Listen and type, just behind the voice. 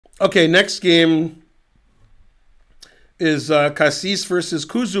Okay, next game is Kassis versus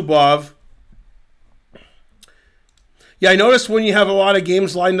Kuzubov. Yeah, I noticed when you have a lot of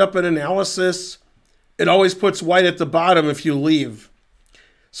games lined up in analysis, it always puts white at the bottom if you leave.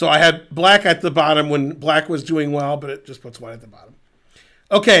 So I had black at the bottom when black was doing well, but it just puts white at the bottom.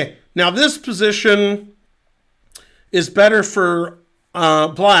 Okay, now this position is better for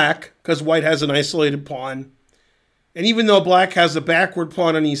black because white has an isolated pawn. And even though black has a backward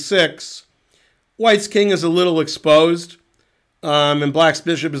pawn on e6, white's king is a little exposed, and black's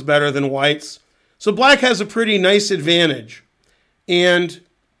bishop is better than white's. So black has a pretty nice advantage. And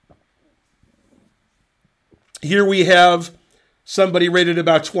here we have somebody rated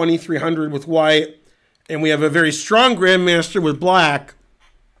about 2,300 with white, and we have a very strong grandmaster with black.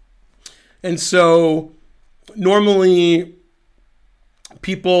 And so normally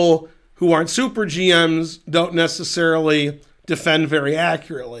people who aren't super GMs don't necessarily defend very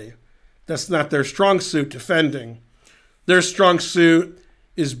accurately. That's not their strong suit, defending. Their strong suit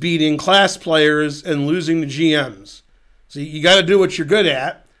is beating class players and losing to GMs. So you got to do what you're good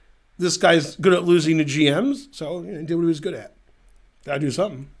at. This guy's good at losing to GMs, so he did what he was good at. Got to do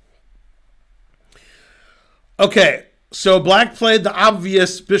something. Okay, so black played the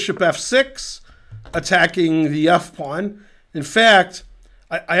obvious bishop f6, attacking the f pawn. In fact,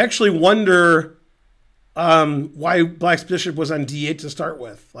 I actually wonder why black's bishop was on d8 to start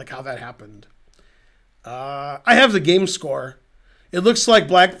with, like how that happened. I have the game score. It looks like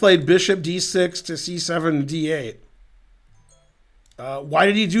black played bishop d6 to c7 to d8. Why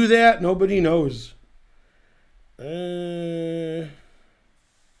did he do that? Nobody knows.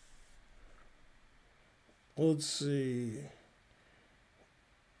 Let's see.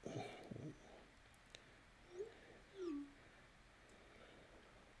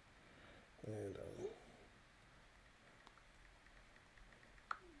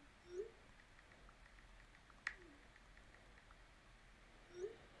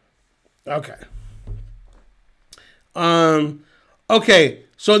 Okay. Okay,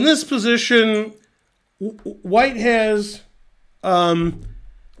 so in this position, white has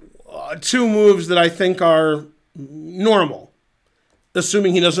two moves that I think are normal,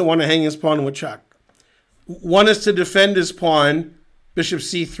 assuming he doesn't want to hang his pawn with check. One is to defend his pawn. Bishop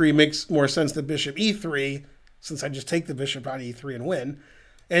c3 makes more sense than bishop e3, since I just take the bishop on e3 and win.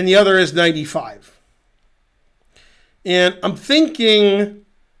 And the other is knight e5. And I'm thinking,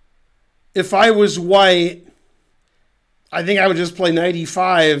 if I was white, I think I would just play knight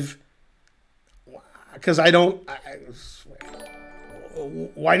e5, because I don't...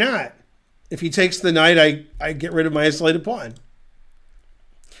 why not? If he takes the knight, I get rid of my isolated pawn.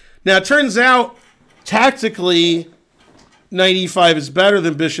 Now, it turns out, tactically, knight e5 is better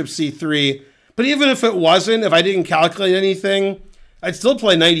than bishop c3. But even if it wasn't, if I didn't calculate anything, I'd still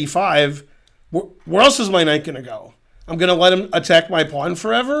play knight e5. Where else is my knight going to go? I'm going to let him attack my pawn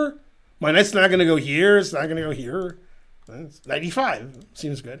forever? My knight's not going to go here. It's not going to go here. It's knight e5.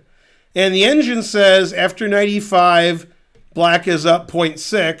 Seems good. And the engine says after knight e5, black is up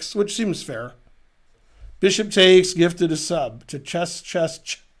 0.6, which seems fair. Bishop takes, gifted a sub to chess, chess,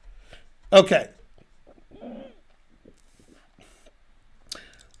 chess. Okay.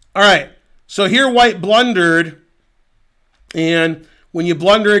 All right. So here white blundered. And when you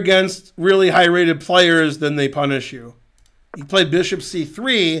blunder against really high-rated players, then they punish you. He played bishop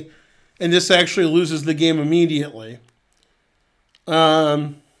c3, and this actually loses the game immediately.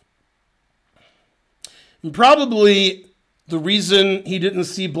 And probably the reason he didn't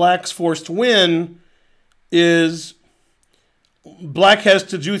see black's forced win is black has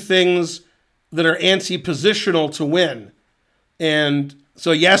to do things that are anti-positional to win. And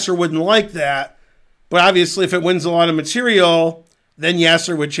so Yasser wouldn't like that. But obviously, if it wins a lot of material, then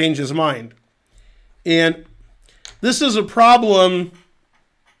Yasser would change his mind. And this is a problem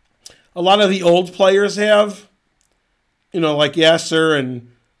a lot of the old players have. You know, like Yasser and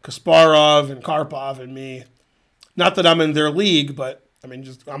Kasparov and Karpov and me. Not that I'm in their league, but I mean,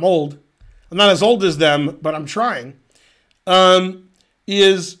 just I'm old. I'm not as old as them, but I'm trying.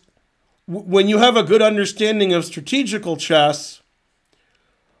 Is when you have a good understanding of strategical chess,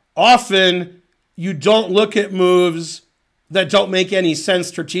 often you don't look at moves that don't make any sense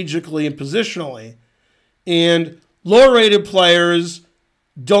strategically and positionally. And lower-rated players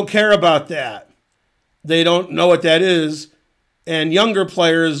don't care about that. They don't know what that is. And younger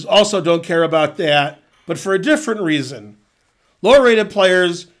players also don't care about that, but for a different reason. Lower-rated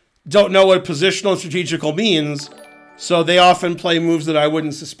players don't know what positional and strategical means, so they often play moves that I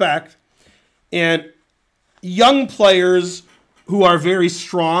wouldn't suspect. And young players who are very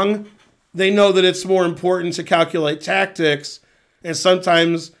strong, they know that it's more important to calculate tactics, and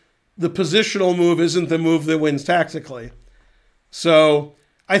sometimes the positional move isn't the move that wins tactically. So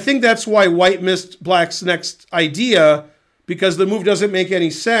I think that's why white missed black's next idea, because the move doesn't make any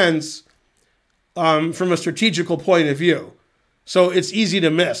sense from a strategical point of view. So it's easy to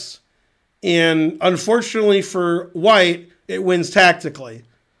miss. And unfortunately for white, it wins tactically.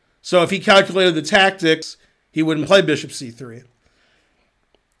 So if he calculated the tactics, he wouldn't play bishop c3.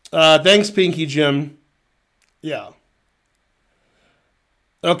 Thanks, Pinky Jim. Yeah.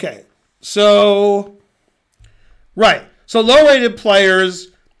 Okay. So, right. So low-rated players,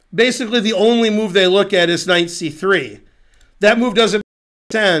 basically the only move they look at is knight c3. That move doesn't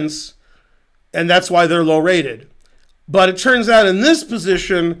make sense, and that's why they're low-rated. But it turns out in this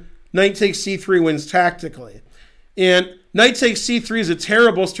position, knight takes c3 wins tactically. And knight takes c3 is a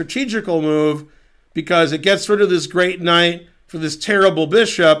terrible strategical move because it gets rid of this great knight for this terrible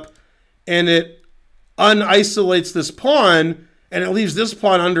bishop, and it unisolates this pawn, and it leaves this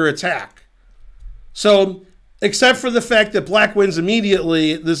pawn under attack. So, except for the fact that black wins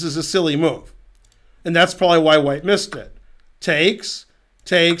immediately, this is a silly move. And that's probably why white missed it. Takes,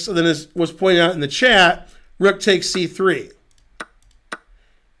 and then as was pointed out in the chat, rook takes c3.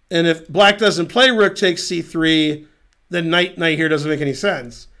 And if black doesn't play rook takes c3, then knight here doesn't make any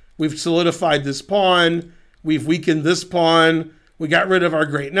sense. We've solidified this pawn. We've weakened this pawn. We got rid of our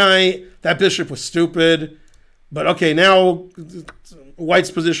great knight. That bishop was stupid. But okay, now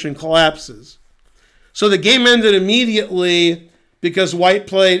white's position collapses. So the game ended immediately because white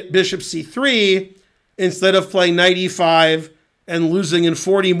played bishop c3 instead of playing knight e5 and losing in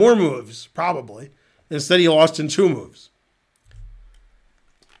 40 more moves, probably. Instead, he lost in 2 moves.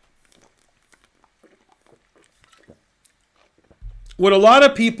 What a lot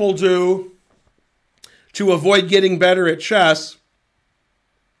of people do to avoid getting better at chess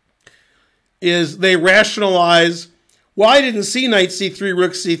is they rationalize, well, I didn't see knight c3,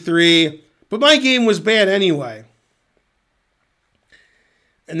 rook c3, but my game was bad anyway.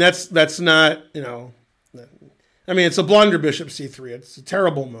 And that's not, you know, I mean, it's a blunder, bishop c3. It's a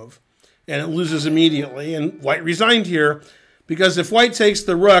terrible move. And it loses immediately. And white resigned here because if white takes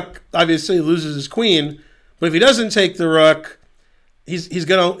the rook, obviously he loses his queen. But if he doesn't take the rook, he's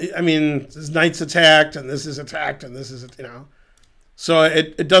going to, I mean, his knight's attacked, and this is attacked, and this is, you know. So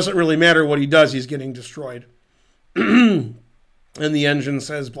it doesn't really matter what he does. He's getting destroyed. And the engine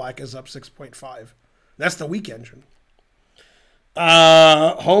says black is up 6.5. That's the weak engine.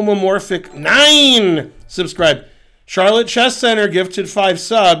 Homomorphic 9 subscribe. Charlotte Chess Center gifted 5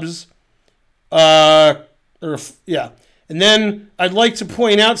 subs. Yeah. And then I'd like to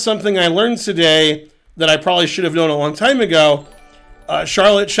point out something I learned today that I probably should have known a long time ago.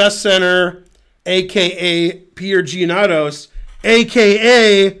 Charlotte Chess Center, a.k.a. Peter Giannatos,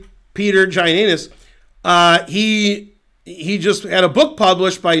 a.k.a. Peter Giannatus. He just had a book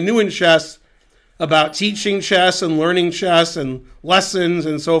published by New in Chess about teaching chess and learning chess and lessons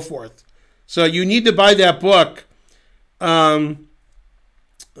and so forth. So you need to buy that book.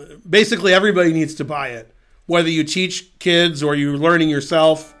 Basically, everybody needs to buy it, whether you teach kids or you're learning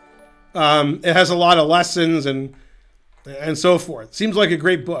yourself. It has a lot of lessons and so forth. Seems like a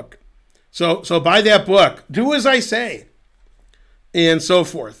great book. So buy that book. Do as I say, and so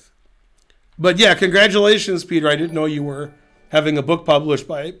forth. But yeah, congratulations, Peter. I didn't know you were having a book published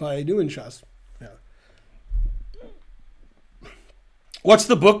by New in Chess. Yeah. What's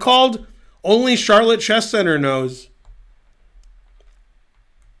the book called? Only Charlotte Chess Center knows.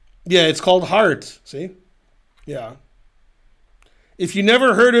 Yeah, it's called Heart. See? Yeah. If you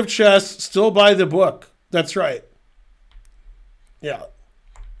never heard of chess, still buy the book. That's right. Yeah.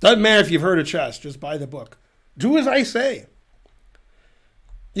 Doesn't matter if you've heard of chess. Just buy the book. Do as I say.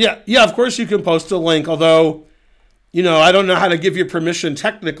 Yeah, of course you can post a link, although, you know, I don't know how to give you permission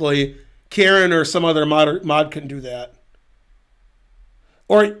technically. Karen or some other mod can do that.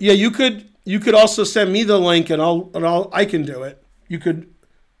 Or, yeah, you could also send me the link and I can do it. You could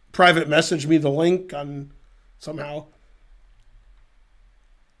private message me the link on somehow.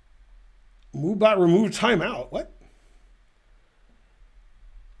 MoveBot remove timeout. What?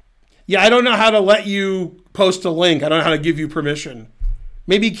 Yeah, I don't know how to let you post a link. I don't know how to give you permission.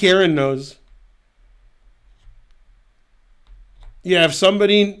 Maybe Karen knows. Yeah, if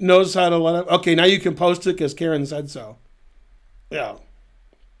somebody knows how to let it. Okay, now you can post it because Karen said so. Yeah.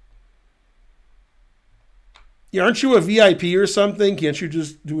 Yeah, aren't you a VIP or something? Can't you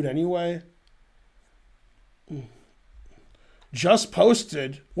just do it anyway? Just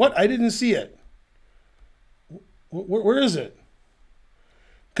posted. What? I didn't see it. Where is it?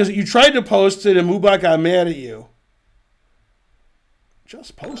 Because you tried to post it and Mubak got mad at you.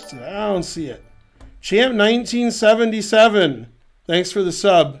 Just posted it. I don't see it. Champ 1977. Thanks for the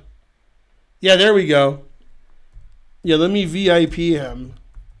sub. Yeah, there we go. Yeah, let me VIP him.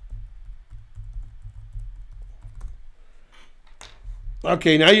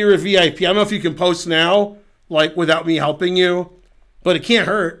 Okay, now you're a VIP. I don't know if you can post now, like without me helping you, but it can't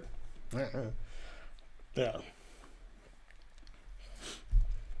hurt. Yeah.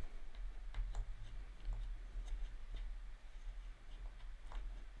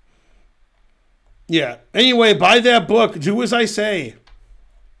 Yeah. Anyway, buy that book. Do as I say.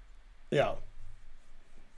 Yeah.